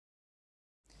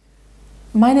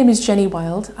My name is Jenny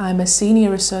Wilde. I'm a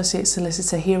Senior Associate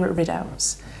Solicitor here at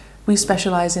Ridouts. We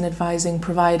specialise in advising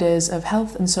providers of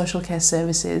health and social care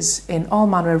services in all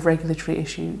manner of regulatory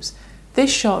issues.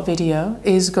 This short video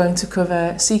is going to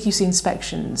cover CQC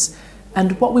inspections,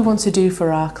 and what we want to do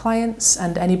for our clients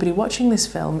and anybody watching this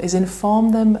film is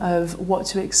inform them of what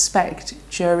to expect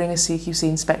during a CQC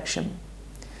inspection.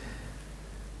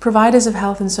 Providers of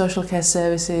health and social care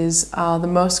services are the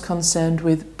most concerned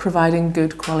with providing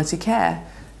good quality care,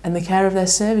 and the care of their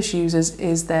service users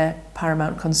is their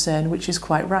paramount concern, which is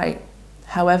quite right.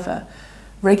 However,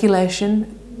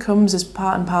 regulation comes as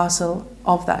part and parcel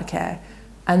of that care,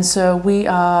 and so we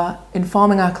are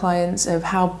informing our clients of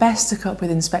how best to cope with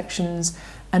inspections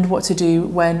and what to do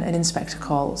when an inspector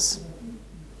calls.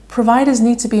 Providers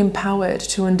need to be empowered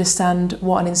to understand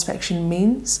what an inspection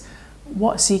means,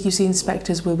 what CQC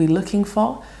inspectors will be looking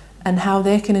for, and how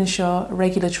they can ensure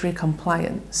regulatory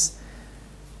compliance.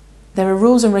 There are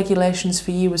rules and regulations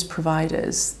for you as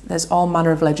providers. There's all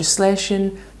manner of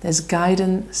legislation, there's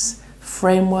guidance,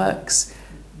 frameworks,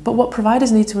 but what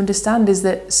providers need to understand is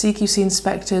that CQC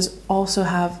inspectors also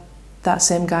have that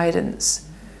same guidance.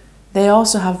 They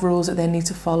also have rules that they need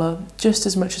to follow just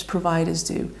as much as providers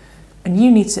do, and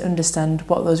you need to understand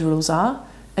what those rules are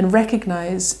and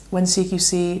recognise when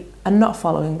CQC are not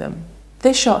following them.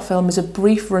 This short film is a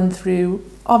brief run through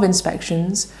of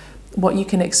inspections, what you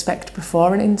can expect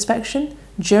before an inspection,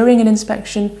 during an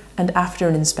inspection and after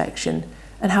an inspection,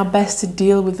 and how best to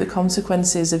deal with the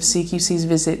consequences of CQC's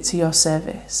visit to your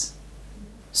service.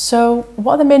 So,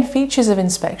 what are the main features of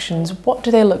inspections? What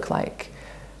do they look like?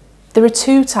 There are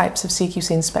two types of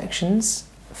CQC inspections: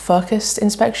 focused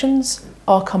inspections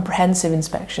or comprehensive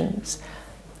inspections.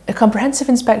 A comprehensive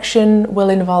inspection will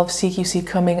involve CQC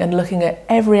coming and looking at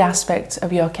every aspect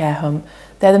of your care home.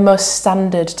 They're the most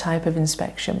standard type of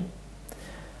inspection.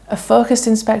 A focused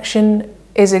inspection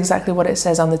is exactly what it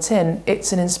says on the tin.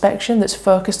 It's an inspection that's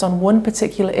focused on one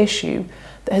particular issue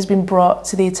that has been brought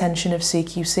to the attention of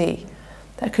CQC.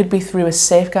 That could be through a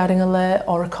safeguarding alert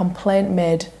or a complaint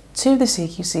made to the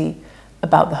CQC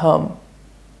about the home.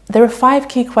 There are 5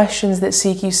 key questions that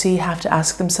CQC have to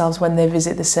ask themselves when they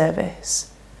visit the service.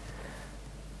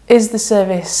 Is the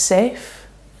service safe?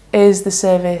 Is the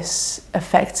service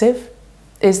effective?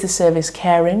 Is the service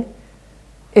caring?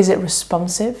 Is it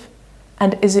responsive?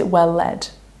 And is it well led?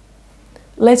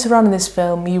 Later on in this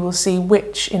film, you will see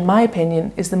which, in my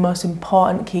opinion, is the most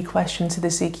important key question to the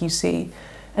CQC,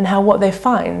 and how what they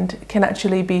find can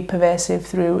actually be pervasive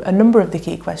through a number of the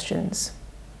key questions.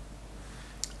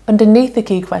 Underneath the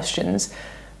key questions,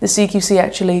 the CQC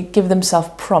actually give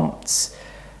themselves prompts.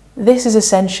 This is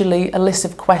essentially a list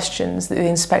of questions that the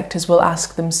inspectors will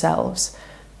ask themselves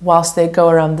whilst they go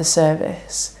around the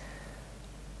service.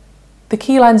 The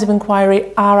key lines of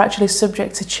inquiry are actually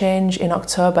subject to change in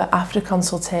October after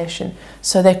consultation,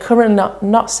 so they're currently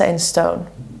not set in stone.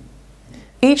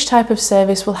 Each type of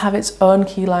service will have its own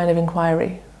key line of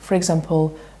inquiry, for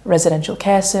example, residential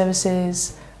care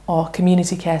services or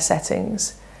community care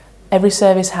settings. Every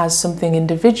service has something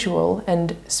individual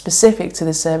and specific to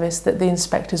the service that the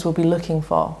inspectors will be looking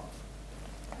for.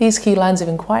 These key lines of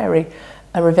inquiry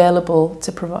are available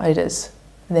to providers,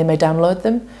 and they may download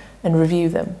them and review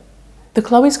them. The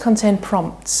CLOEs contain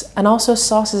prompts and also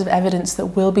sources of evidence that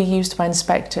will be used by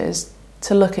inspectors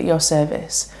to look at your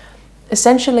service.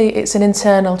 Essentially, it's an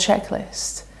internal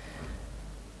checklist.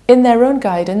 In their own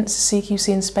guidance,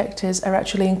 CQC inspectors are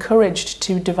actually encouraged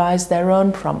to devise their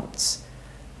own prompts.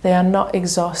 They are not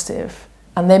exhaustive,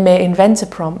 and they may invent a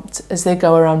prompt as they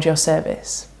go around your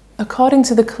service. According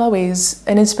to the CLOEs,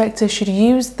 an inspector should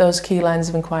use those key lines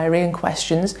of inquiry and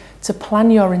questions to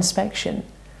plan your inspection.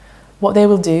 What they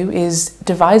will do is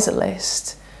devise a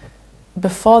list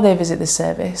before they visit the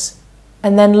service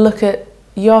and then look at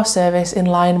your service in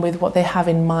line with what they have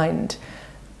in mind.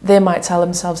 They might tell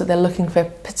themselves that they're looking for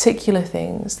particular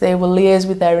things. They will liaise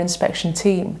with their inspection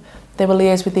team. They will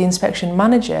liaise with the inspection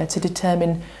manager to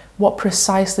determine what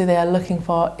precisely they are looking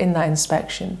for in that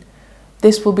inspection.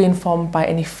 This will be informed by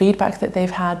any feedback that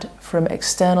they've had from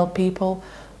external people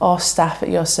or staff at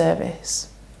your service.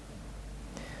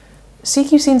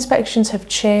 CQC inspections have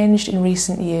changed in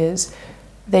recent years.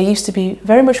 They used to be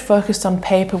very much focused on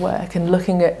paperwork and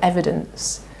looking at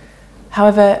evidence.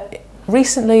 However,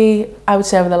 recently, I would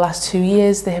say over the last 2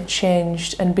 years, they have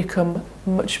changed and become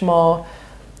much more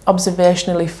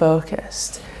observationally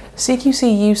focused.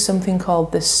 CQC use something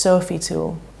called the SOFI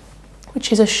tool,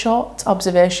 which is a short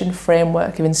observation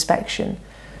framework of inspection.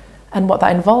 And what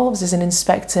that involves is an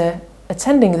inspector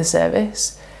attending the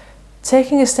service,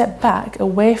 taking a step back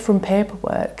away from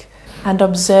paperwork and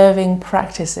observing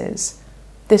practices.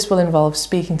 This will involve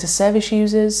speaking to service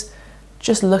users,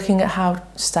 just looking at how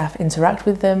staff interact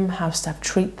with them, how staff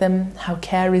treat them, how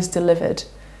care is delivered.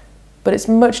 But it's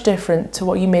much different to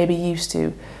what you may be used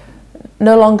to.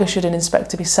 No longer should an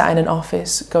inspector be sat in an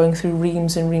office going through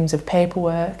reams and reams of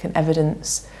paperwork and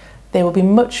evidence. They will be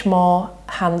much more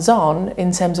hands-on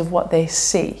in terms of what they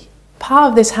see. Part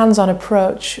of this hands-on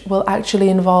approach will actually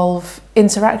involve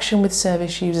interaction with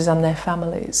service users and their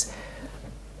families.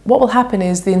 What will happen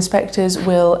is the inspectors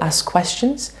will ask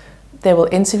questions, they will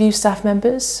interview staff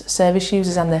members, service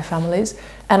users and their families,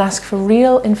 and ask for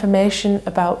real information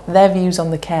about their views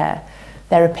on the care,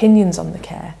 their opinions on the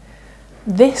care.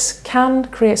 This can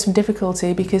create some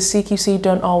difficulty because CQC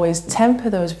don't always temper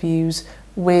those views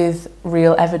with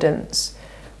real evidence.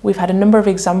 We've had a number of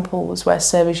examples where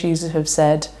service users have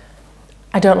said,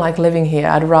 I don't like living here,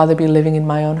 I'd rather be living in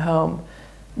my own home.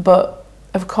 But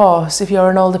of course, if you're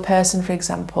an older person, for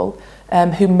example,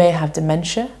 who may have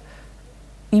dementia,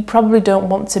 you probably don't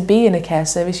want to be in a care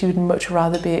service, you would much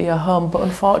rather be at your home, but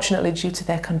unfortunately due to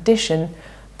their condition,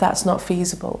 that's not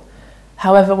feasible.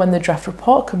 However, when the draft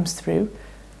report comes through,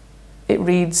 it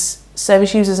reads,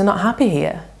 service users are not happy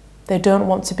here. They don't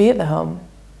want to be at the home.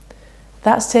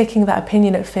 That's taking that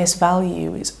opinion at face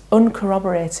value. It's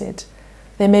uncorroborated.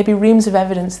 There may be reams of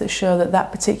evidence that show that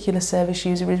that particular service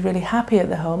user is really happy at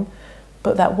the home,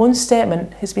 but that one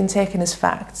statement has been taken as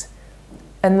fact,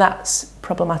 and that's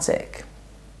problematic.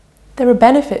 There are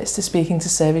benefits to speaking to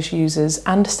service users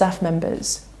and staff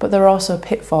members, but there are also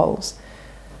pitfalls.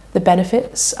 The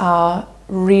benefits are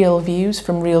real views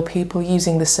from real people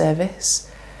using the service.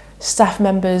 Staff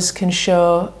members can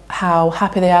show how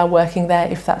happy they are working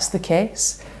there if that's the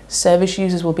case. Service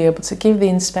users will be able to give the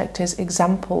inspectors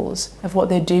examples of what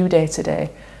they do day to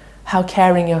day, how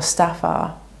caring your staff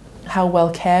are, how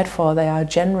well cared for they are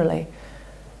generally.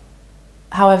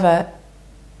 However,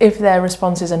 if their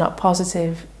responses are not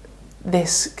positive,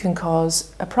 this can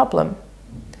cause a problem.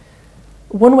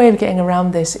 One way of getting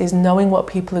around this is knowing what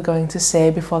people are going to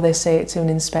say before they say it to an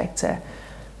inspector.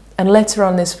 And later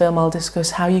on in this film I'll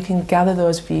discuss how you can gather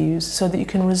those views so that you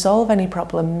can resolve any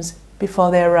problems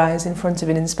before they arise in front of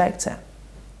an inspector.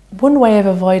 One way of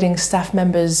avoiding staff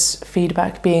members'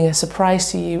 feedback being a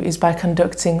surprise to you is by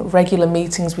conducting regular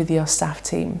meetings with your staff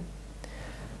team.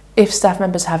 If staff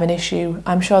members have an issue,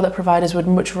 I'm sure that providers would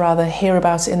much rather hear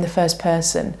about it in the first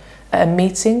person at a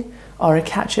meeting or a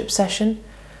catch-up session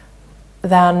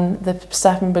than the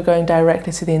staff member going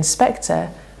directly to the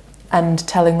inspector and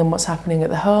telling them what's happening at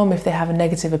the home if they have a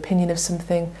negative opinion of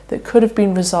something that could have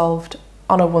been resolved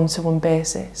on a one-to-one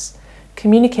basis.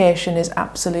 Communication is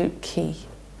absolute key.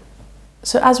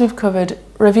 So as we've covered,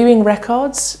 reviewing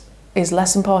records is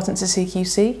less important to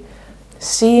CQC.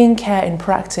 Seeing care in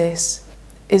practice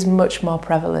is much more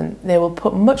prevalent. They will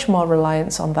put much more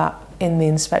reliance on that in the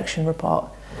inspection report.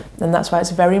 And that's why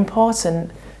it's very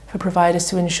important for providers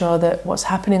to ensure that what's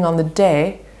happening on the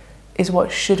day is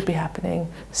what should be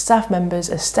happening. Staff members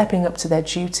are stepping up to their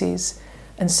duties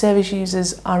and service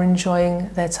users are enjoying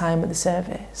their time at the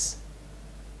service.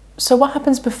 So what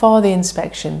happens before the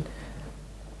inspection?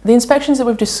 The inspections that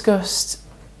we've discussed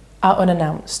are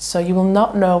unannounced, so you will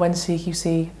not know when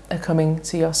CQC are coming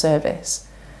to your service.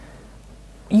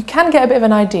 You can get a bit of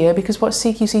an idea because what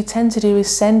CQC tend to do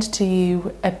is send to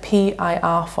you a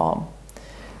PIR form.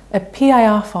 A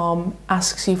PIR form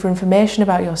asks you for information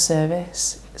about your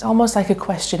service. It's almost like a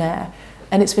questionnaire,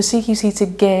 and it's for CQC to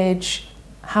gauge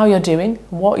how you're doing,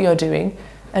 what you're doing,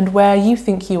 and where you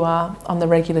think you are on the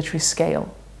regulatory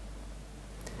scale.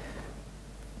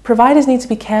 Providers need to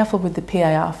be careful with the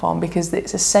PIR form because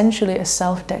it's essentially a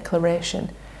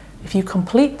self-declaration. If you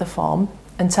complete the form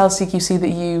and tell CQC that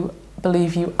you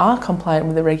believe you are compliant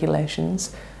with the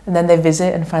regulations, and then they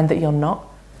visit and find that you're not,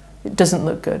 it doesn't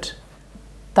look good.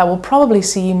 That will probably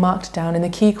see you marked down in the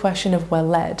key question of well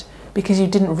led because you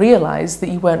didn't realise that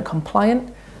you weren't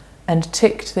compliant and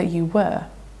ticked that you were.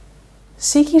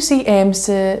 CQC aims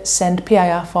to send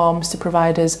PIR forms to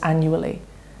providers annually,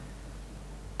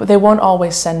 but they won't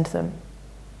always send them.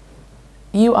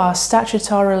 You are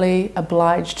statutorily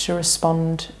obliged to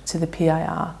respond to the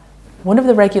PIR. One of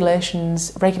the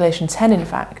regulations, Regulation 10 in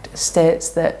fact, states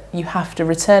that you have to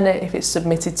return it if it's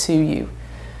submitted to you.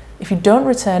 If you don't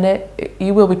return it,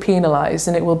 you will be penalised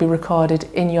and it will be recorded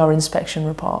in your inspection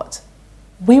report.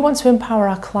 We want to empower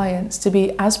our clients to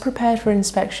be as prepared for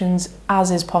inspections as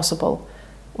is possible.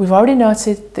 We've already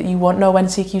noted that you won't know when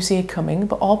CQC are coming,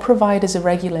 but all providers are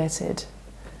regulated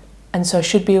and so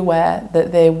should be aware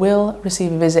that they will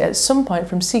receive a visit at some point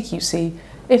from CQC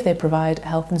if they provide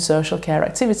health and social care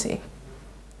activity.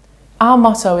 Our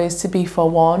motto is to be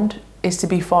forewarned is to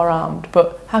be forearmed,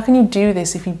 but how can you do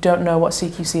this if you don't know what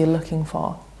CQC are looking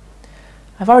for?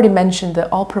 I've already mentioned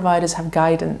that all providers have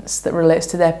guidance that relates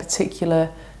to their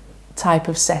particular type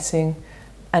of setting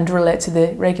and relate to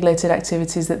the regulated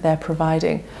activities that they're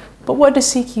providing. But what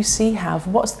does CQC have?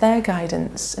 What's their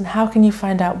guidance? And how can you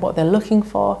find out what they're looking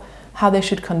for, how they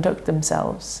should conduct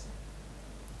themselves?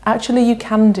 Actually, you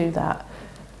can do that.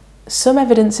 Some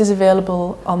evidence is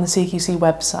available on the CQC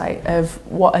website of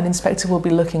what an inspector will be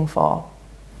looking for.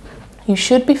 You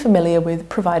should be familiar with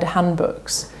provider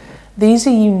handbooks. These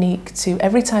are unique to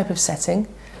every type of setting,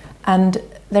 and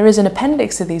there is an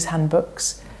appendix to these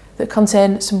handbooks that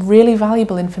contain some really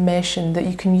valuable information that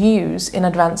you can use in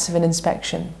advance of an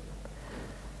inspection.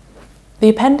 The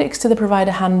appendix to the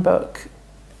provider handbook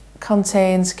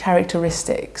contains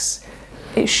characteristics.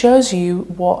 It shows you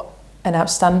what an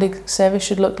outstanding service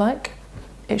should look like.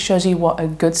 It shows you what a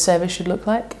good service should look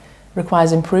like,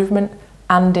 requires improvement,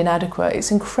 and inadequate. It's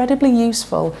incredibly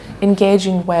useful in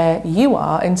gauging where you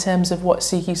are in terms of what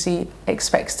CQC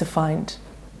expects to find.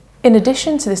 In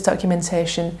addition to this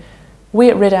documentation, we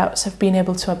at Ridouts have been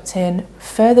able to obtain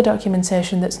further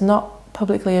documentation that's not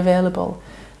publicly available.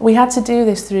 We had to do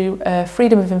this through a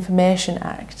Freedom of Information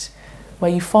Act,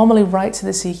 where you formally write to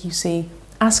the CQC,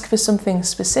 ask for something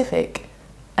specific,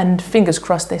 and fingers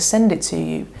crossed they send it to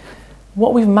you.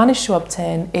 What we've managed to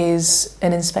obtain is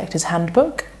an inspector's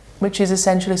handbook, which is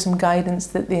essentially some guidance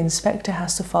that the inspector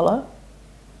has to follow,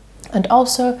 and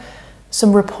also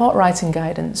some report writing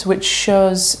guidance, which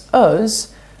shows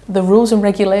us the rules and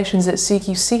regulations that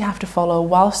CQC have to follow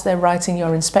whilst they're writing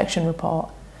your inspection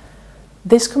report.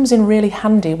 This comes in really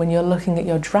handy when you're looking at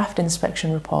your draft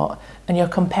inspection report and you're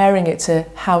comparing it to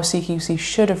how CQC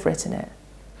should have written it.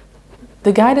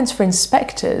 The guidance for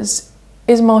inspectors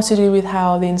is more to do with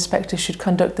how the inspectors should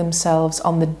conduct themselves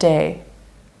on the day.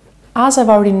 As I've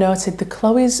already noted, the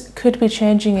CLOEs could be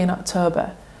changing in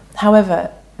October.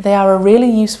 However, they are a really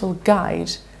useful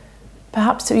guide,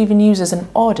 perhaps to even use as an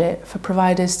audit for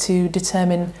providers to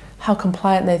determine how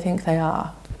compliant they think they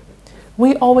are.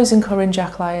 We always encourage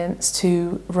our clients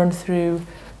to run through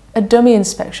a dummy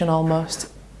inspection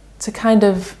almost, to kind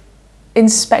of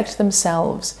inspect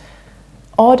themselves.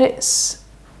 Audits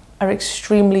are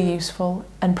extremely useful,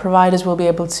 and providers will be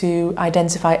able to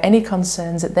identify any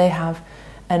concerns that they have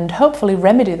and hopefully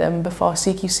remedy them before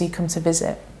CQC come to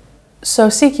visit. So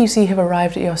CQC have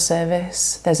arrived at your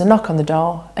service, there's a knock on the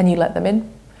door and you let them in.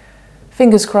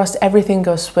 Fingers crossed everything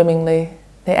goes swimmingly.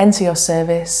 They enter your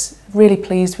service, really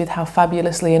pleased with how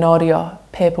fabulously in order your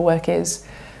paperwork is.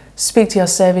 Speak to your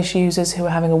service users who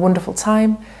are having a wonderful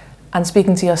time, and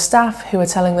speaking to your staff who are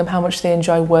telling them how much they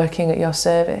enjoy working at your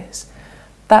service.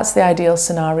 That's the ideal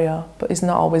scenario, but is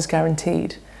not always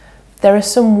guaranteed. There are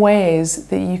some ways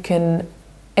that you can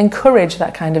encourage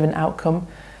that kind of an outcome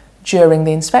during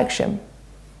the inspection.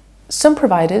 Some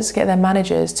providers get their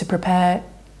managers to prepare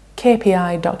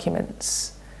KPI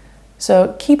documents.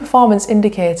 So key performance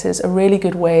indicators are really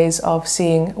good ways of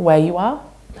seeing where you are,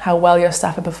 how well your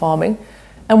staff are performing,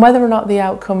 and whether or not the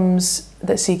outcomes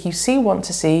that CQC want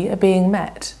to see are being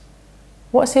met.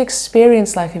 What's the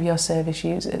experience like of your service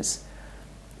users?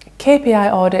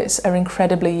 KPI audits are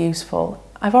incredibly useful.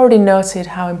 I've already noted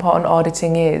how important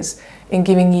auditing is in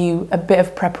giving you a bit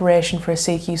of preparation for a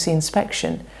CQC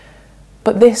inspection,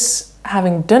 but this,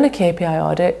 having done a KPI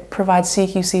audit, provides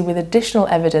CQC with additional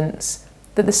evidence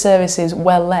that the service is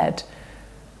well led.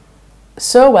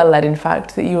 So well led, in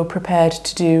fact, that you are prepared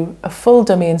to do a full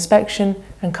dummy inspection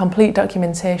and complete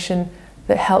documentation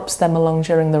that helps them along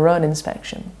during their own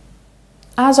inspection.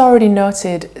 As already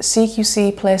noted,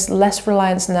 CQC place less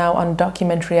reliance now on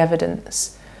documentary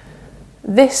evidence.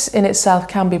 This in itself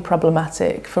can be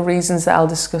problematic for reasons that I'll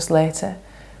discuss later,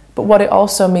 but what it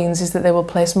also means is that they will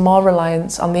place more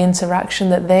reliance on the interaction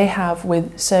that they have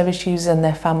with service users and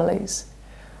their families.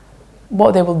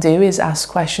 What they will do is ask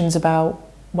questions about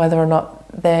whether or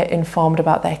not they're informed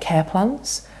about their care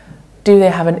plans. Do they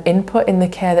have an input in the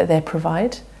care that they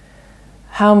provide?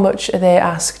 How much are they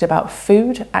asked about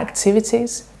food,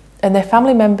 activities? And their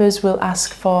family members will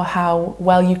ask for how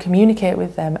well you communicate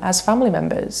with them as family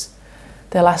members.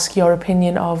 They'll ask your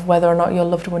opinion of whether or not your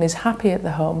loved one is happy at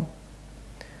the home.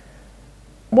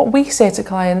 What we say to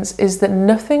clients is that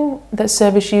nothing that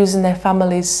service users and their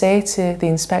families say to the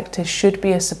inspector should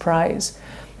be a surprise.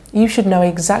 You should know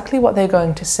exactly what they're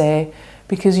going to say,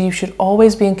 because you should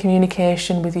always be in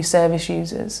communication with your service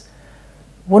users.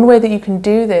 One way that you can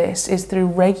do this is through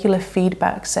regular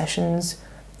feedback sessions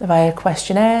via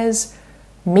questionnaires,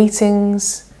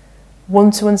 meetings,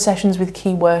 one-to-one sessions with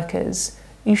key workers.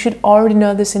 You should already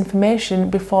know this information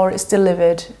before it's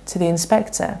delivered to the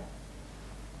inspector.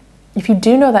 If you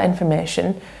do know that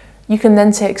information, you can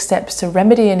then take steps to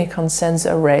remedy any concerns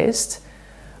that are raised,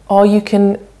 or you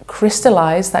can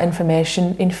crystallise that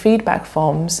information in feedback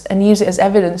forms and use it as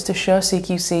evidence to show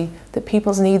CQC that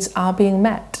people's needs are being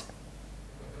met.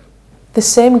 The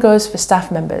same goes for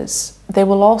staff members. They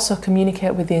will also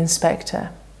communicate with the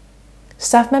inspector.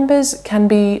 Staff members can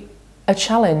be a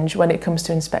challenge when it comes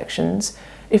to inspections.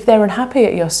 If they're unhappy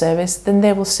at your service, then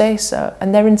they will say so,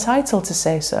 and they're entitled to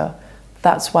say so.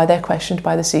 That's why they're questioned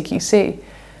by the CQC.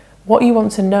 What you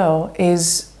want to know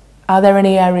is, are there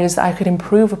any areas that I could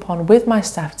improve upon with my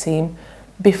staff team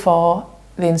before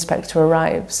the inspector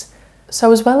arrives?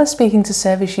 So as well as speaking to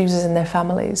service users and their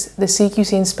families, the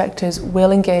CQC inspectors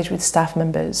will engage with staff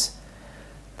members.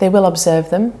 They will observe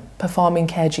them performing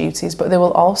care duties, but they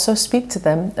will also speak to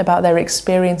them about their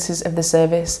experiences of the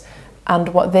service and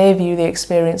what they view the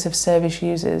experience of service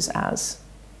users as.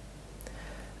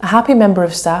 A happy member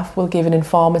of staff will give an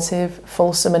informative,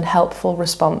 fulsome and helpful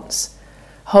response,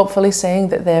 hopefully saying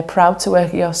that they are proud to work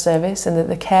at your service and that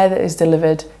the care that is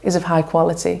delivered is of high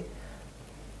quality.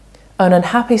 An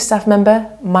unhappy staff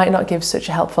member might not give such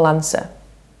a helpful answer.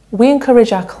 We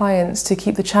encourage our clients to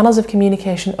keep the channels of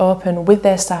communication open with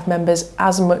their staff members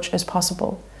as much as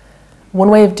possible. One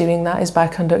way of doing that is by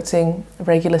conducting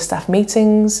regular staff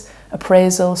meetings,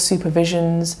 appraisals,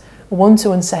 supervisions,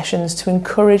 one-to-one sessions to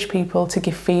encourage people to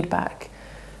give feedback.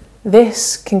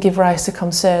 This can give rise to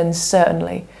concerns,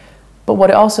 certainly, but what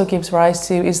it also gives rise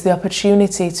to is the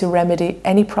opportunity to remedy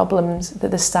any problems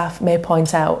that the staff may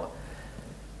point out.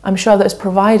 I'm sure that as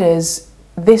providers,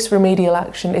 this remedial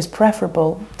action is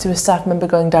preferable to a staff member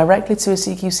going directly to a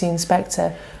CQC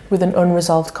inspector with an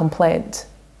unresolved complaint.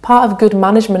 Part of good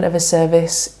management of a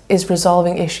service is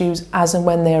resolving issues as and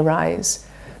when they arise.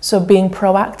 So being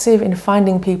proactive in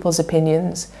finding people's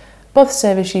opinions, both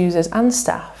service users and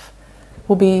staff,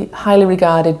 will be highly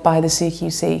regarded by the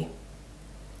CQC.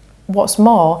 What's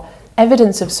more,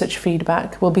 evidence of such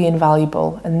feedback will be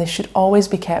invaluable, and this should always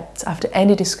be kept after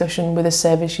any discussion with a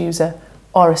service user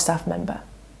or a staff member.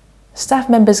 Staff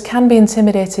members can be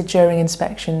intimidated during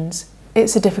inspections.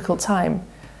 It's a difficult time.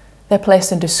 They're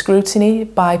placed under scrutiny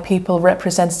by people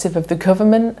representative of the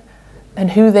government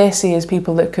and who they see as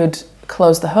people that could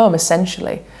close the home,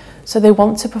 essentially. So they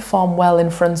want to perform well in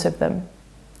front of them.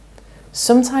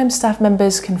 Sometimes staff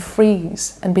members can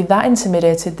freeze and be that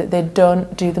intimidated that they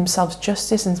don't do themselves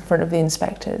justice in front of the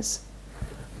inspectors.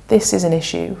 This is an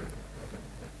issue.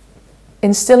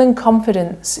 Instilling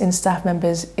confidence in staff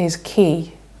members is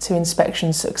key to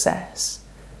inspection success.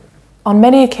 On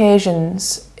many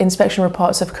occasions, inspection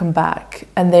reports have come back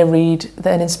and they read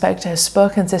that an inspector has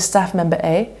spoken to staff member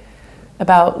A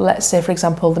about, let's say, for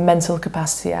example, the Mental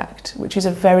Capacity Act, which is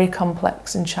a very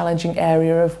complex and challenging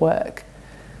area of work.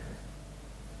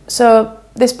 So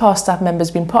this poor staff member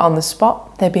has been put on the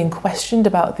spot, they're being questioned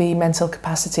about the Mental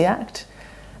Capacity Act,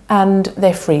 and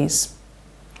they freeze.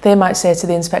 They might say to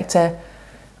the inspector,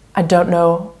 I don't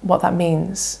know what that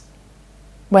means,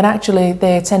 when actually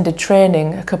they attended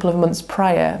training a couple of months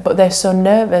prior, but they're so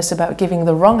nervous about giving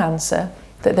the wrong answer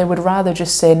that they would rather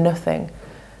just say nothing.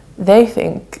 They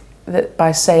think that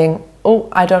by saying, oh,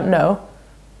 I don't know,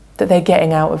 that they're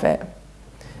getting out of it.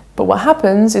 But what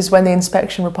happens is when the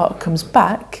inspection report comes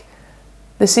back,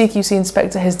 the CQC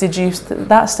inspector has deduced that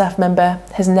that staff member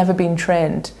has never been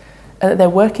trained and that they're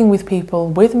working with people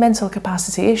with mental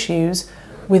capacity issues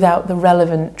without the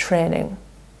relevant training.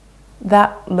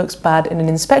 That looks bad in an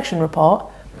inspection report,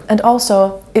 and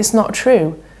also it's not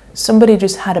true. Somebody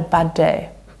just had a bad day.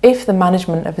 If the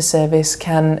management of a service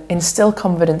can instill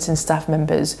confidence in staff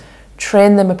members,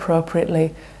 train them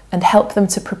appropriately, and help them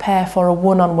to prepare for a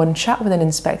one-on-one chat with an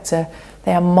inspector,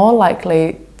 they are more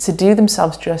likely to do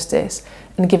themselves justice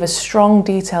and give a strong,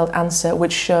 detailed answer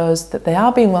which shows that they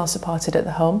are being well supported at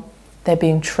the home, they're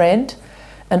being trained,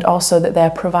 and also that they're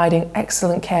providing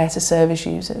excellent care to service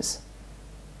users.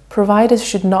 Providers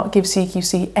should not give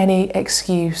CQC any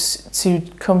excuse to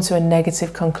come to a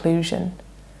negative conclusion.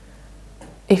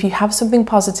 If you have something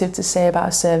positive to say about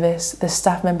a service, the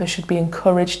staff member should be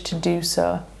encouraged to do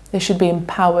so. They should be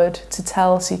empowered to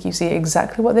tell CQC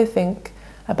exactly what they think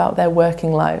about their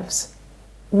working lives.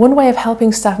 One way of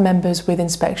helping staff members with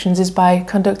inspections is by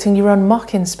conducting your own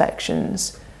mock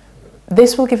inspections.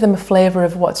 This will give them a flavour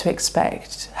of what to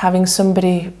expect, having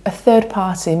somebody, a third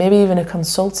party, maybe even a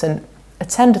consultant,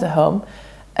 attend the home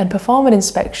and perform an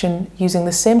inspection using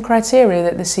the same criteria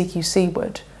that the CQC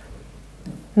would.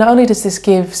 Not only does this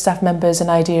give staff members an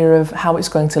idea of how it's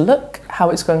going to look, how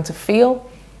it's going to feel,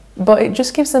 but it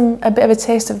just gives them a bit of a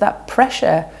taste of that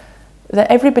pressure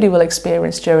that everybody will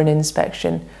experience during an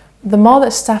inspection. The more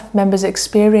that staff members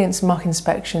experience mock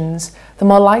inspections, the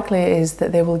more likely it is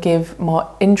that they will give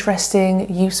more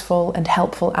interesting, useful and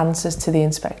helpful answers to the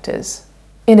inspectors.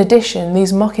 In addition,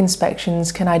 these mock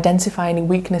inspections can identify any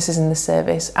weaknesses in the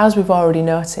service, as we've already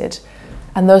noted,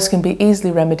 and those can be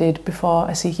easily remedied before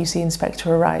a CQC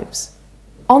inspector arrives.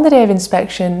 On the day of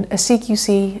inspection, a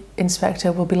CQC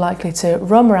inspector will be likely to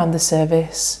roam around the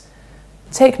service,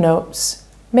 take notes,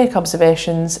 make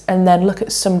observations, and then look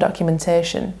at some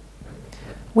documentation.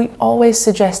 We always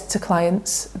suggest to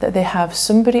clients that they have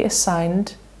somebody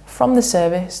assigned from the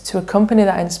service to accompany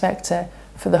that inspector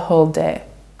for the whole day.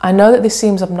 I know that this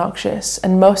seems obnoxious,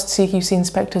 and most CQC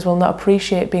inspectors will not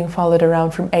appreciate being followed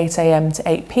around from 8 AM to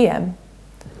 8 PM,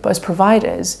 but as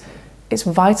providers, it's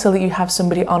vital that you have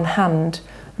somebody on hand,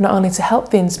 not only to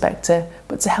help the inspector,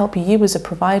 but to help you as a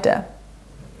provider.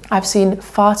 I've seen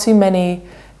far too many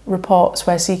reports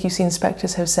where CQC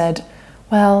inspectors have said,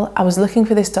 well, I was looking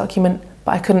for this document,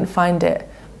 but I couldn't find it,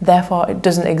 therefore it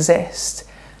doesn't exist.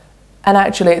 And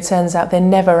actually it turns out they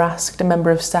never asked a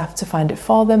member of staff to find it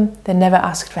for them, they never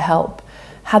asked for help.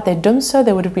 Had they done so,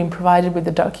 they would have been provided with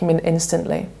the document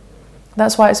instantly.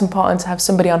 That's why it's important to have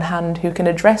somebody on hand who can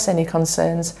address any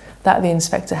concerns that the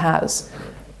inspector has.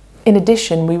 In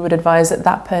addition, we would advise that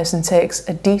that person takes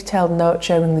a detailed note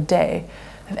during the day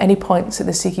of any points that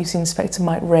the CQC inspector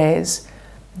might raise.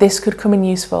 This could come in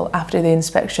useful after the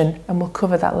inspection, and we'll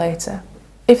cover that later.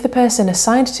 If the person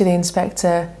assigned to the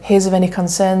inspector hears of any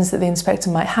concerns that the inspector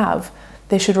might have,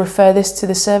 they should refer this to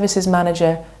the services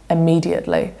manager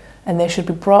immediately, and they should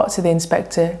be brought to the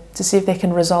inspector to see if they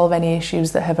can resolve any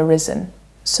issues that have arisen.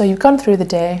 So you've gone through the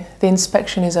day, the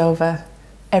inspection is over,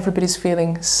 everybody's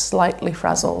feeling slightly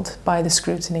frazzled by the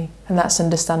scrutiny, and that's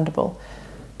understandable.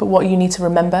 But what you need to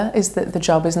remember is that the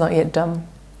job is not yet done.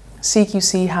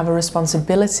 CQC have a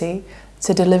responsibility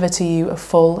to deliver to you a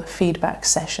full feedback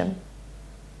session.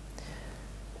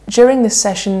 During this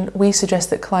session, we suggest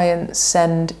that clients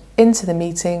send into the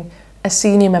meeting a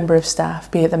senior member of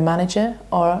staff, be it the manager,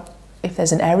 or if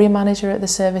there's an area manager at the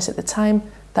service at the time,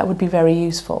 that would be very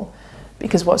useful.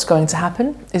 Because what's going to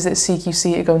happen is that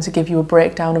CQC are going to give you a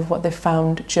breakdown of what they've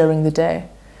found during the day.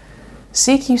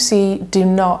 CQC do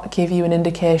not give you an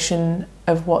indication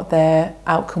of what their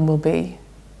outcome will be.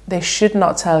 They should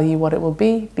not tell you what it will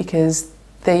be because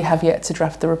they have yet to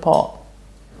draft the report.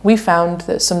 We found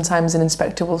that sometimes an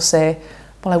inspector will say,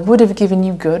 well, I would have given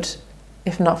you good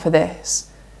if not for this,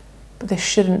 but they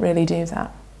shouldn't really do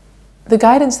that. The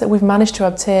guidance that we've managed to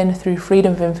obtain through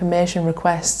Freedom of Information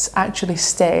requests actually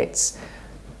states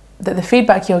that the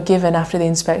feedback you're given after the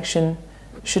inspection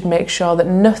should make sure that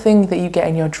nothing that you get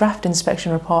in your draft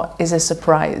inspection report is a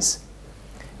surprise.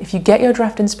 If you get your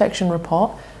draft inspection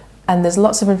report and there's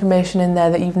lots of information in there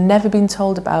that you've never been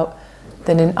told about,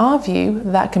 then in our view,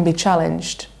 that can be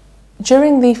challenged.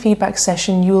 During the feedback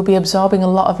session, you will be absorbing a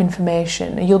lot of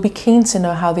information and you'll be keen to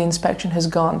know how the inspection has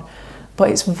gone,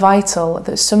 but it's vital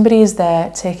that somebody is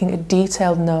there taking a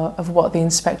detailed note of what the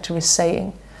inspector is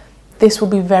saying. This will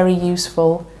be very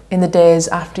useful in the days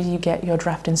after you get your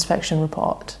draft inspection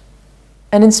report.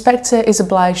 An inspector is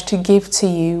obliged to give to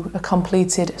you a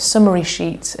completed summary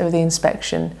sheet of the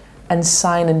inspection and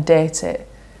sign and date it.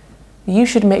 You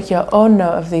should make your own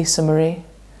note of the summary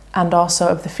and also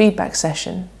of the feedback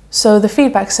session. So the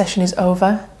feedback session is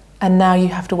over and now you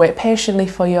have to wait patiently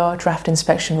for your draft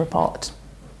inspection report.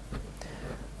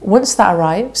 Once that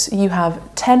arrives, you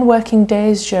have 10 working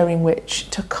days during which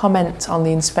to comment on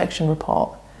the inspection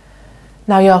report.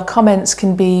 Now your comments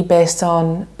can be based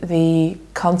on the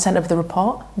content of the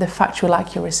report, the factual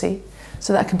accuracy,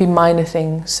 so that can be minor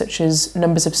things such as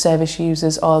numbers of service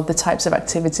users or the types of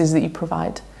activities that you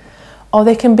provide. Or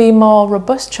they can be more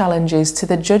robust challenges to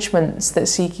the judgments that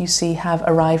CQC have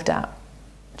arrived at.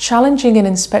 Challenging an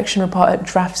inspection report at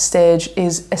draft stage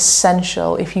is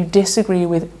essential if you disagree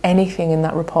with anything in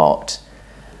that report.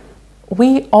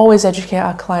 We always educate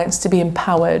our clients to be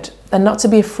empowered and not to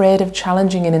be afraid of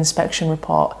challenging an inspection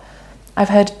report. I've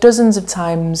heard dozens of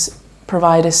times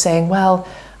providers saying, well,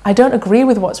 I don't agree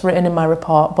with what's written in my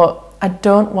report, but I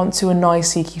don't want to annoy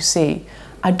CQC.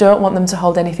 I don't want them to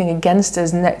hold anything against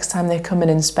us next time they come and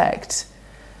inspect.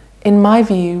 In my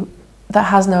view, that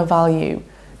has no value.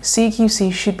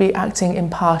 CQC should be acting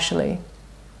impartially.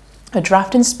 A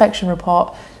draft inspection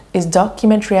report is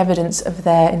documentary evidence of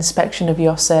their inspection of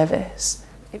your service.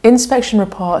 Inspection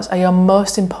reports are your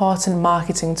most important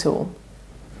marketing tool.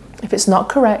 If it's not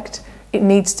correct, it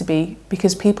needs to be,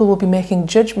 because people will be making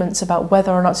judgments about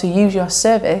whether or not to use your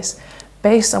service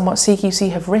based on what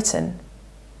CQC have written.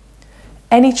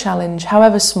 Any challenge,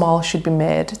 however small, should be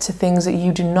made to things that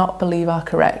you do not believe are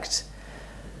correct.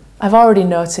 I've already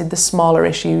noted the smaller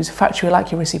issues, factual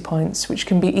accuracy points, which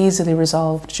can be easily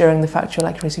resolved during the factual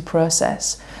accuracy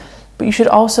process. But you should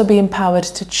also be empowered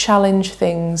to challenge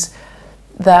things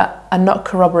that are not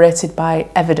corroborated by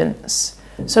evidence.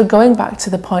 So going back to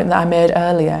the point that I made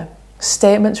earlier,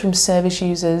 statements from service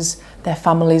users, their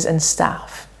families and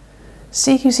staff.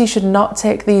 CQC should not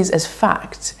take these as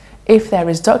fact if there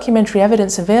is documentary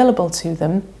evidence available to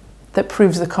them that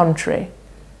proves the contrary.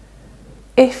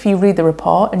 If you read the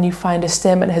report and you find a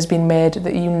statement has been made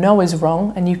that you know is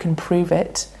wrong and you can prove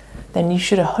it, then you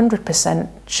should 100%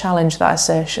 challenge that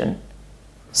assertion.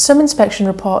 Some inspection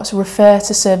reports refer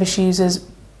to service users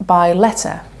by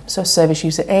letter, so service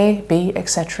user A, B,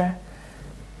 etc.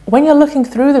 When you're looking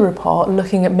through the report,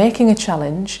 looking at making a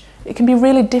challenge, it can be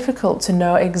really difficult to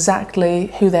know exactly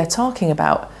who they're talking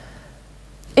about.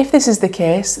 If this is the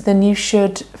case, then you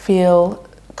should feel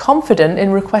confident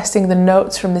in requesting the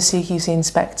notes from the CQC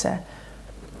inspector.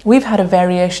 We've had a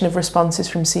variation of responses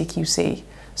from CQC.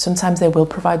 Sometimes they will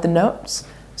provide the notes,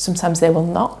 sometimes they will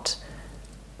not.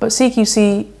 But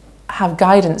CQC have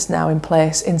guidance now in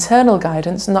place, internal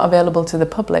guidance not available to the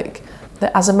public,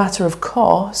 that as a matter of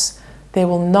course, they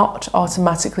will not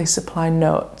automatically supply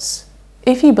notes.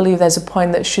 If you believe there's a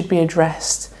point that should be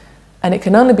addressed, and it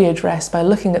can only be addressed by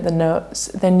looking at the notes,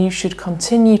 then you should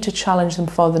continue to challenge them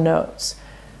for the notes.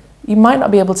 You might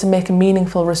not be able to make a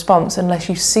meaningful response unless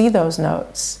you see those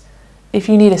notes. If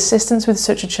you need assistance with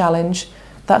such a challenge,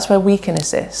 that's where we can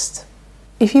assist.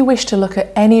 If you wish to look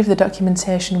at any of the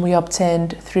documentation we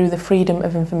obtained through the Freedom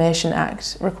of Information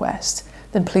Act request,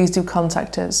 then please do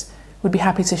contact us. We'd be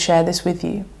happy to share this with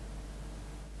you.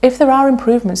 If there are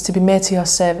improvements to be made to your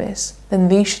service, then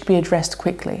these should be addressed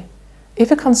quickly.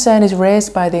 If a concern is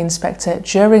raised by the inspector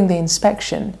during the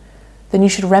inspection, then you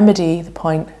should remedy the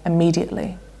point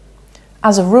immediately.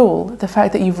 As a rule, the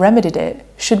fact that you've remedied it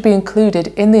should be included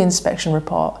in the inspection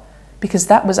report because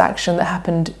that was action that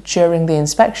happened during the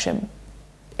inspection.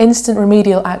 Instant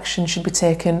remedial action should be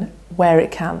taken where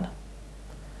it can.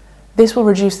 This will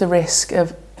reduce the risk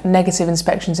of negative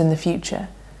inspections in the future.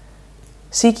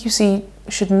 CQC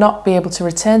should not be able to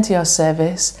return to your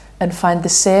service and find the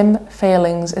same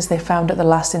failings as they found at the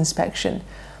last inspection.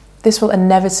 This will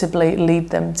inevitably lead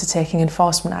them to taking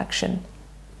enforcement action.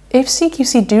 If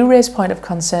CQC do raise point of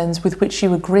concerns with which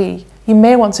you agree, you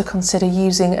may want to consider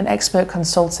using an expert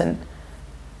consultant.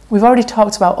 We've already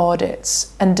talked about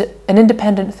audits, and an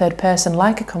independent third person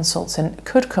like a consultant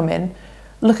could come in,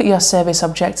 look at your service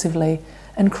objectively,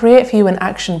 and create for you an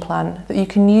action plan that you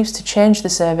can use to change the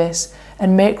service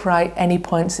and make right any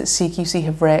points that CQC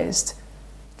have raised.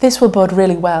 This will bode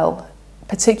really well,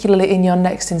 particularly in your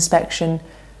next inspection,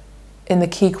 in the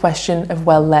key question of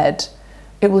well led.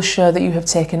 It will show that you have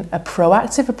taken a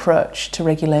proactive approach to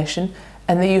regulation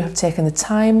and that you have taken the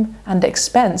time and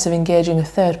expense of engaging a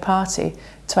third party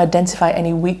to identify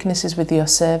any weaknesses with your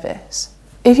service.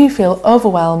 If you feel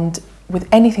overwhelmed with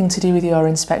anything to do with your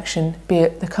inspection, be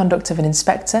it the conduct of an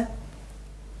inspector,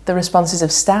 the responses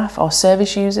of staff or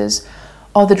service users,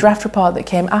 or the draft report that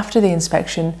came after the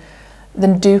inspection,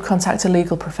 then do contact a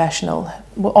legal professional.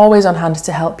 We're always on hand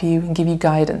to help you and give you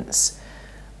guidance.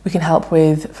 We can help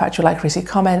with factual accuracy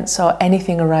comments or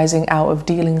anything arising out of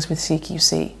dealings with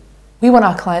CQC. We want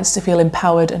our clients to feel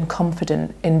empowered and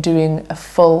confident in doing a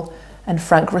full and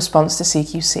frank response to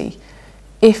CQC.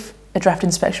 If a draft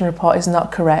inspection report is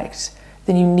not correct,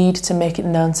 then you need to make it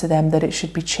known to them that it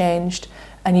should be changed,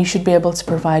 and you should be able to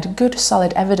provide good,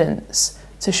 solid evidence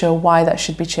to show why that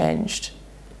should be changed.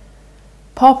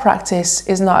 Poor practice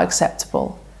is not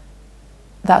acceptable.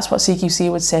 That's what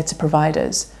CQC would say to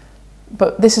providers.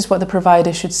 But this is what the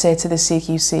provider should say to the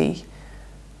CQC.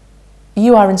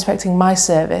 You are inspecting my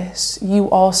service. You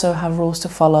also have rules to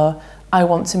follow. I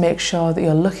want to make sure that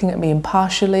you're looking at me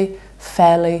impartially,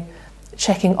 fairly,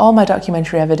 checking all my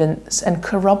documentary evidence and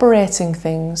corroborating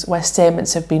things where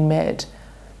statements have been made.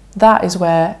 That is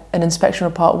where an inspection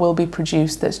report will be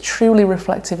produced that's truly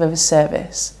reflective of a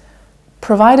service.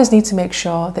 Providers need to make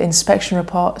sure that inspection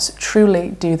reports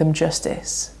truly do them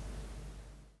justice.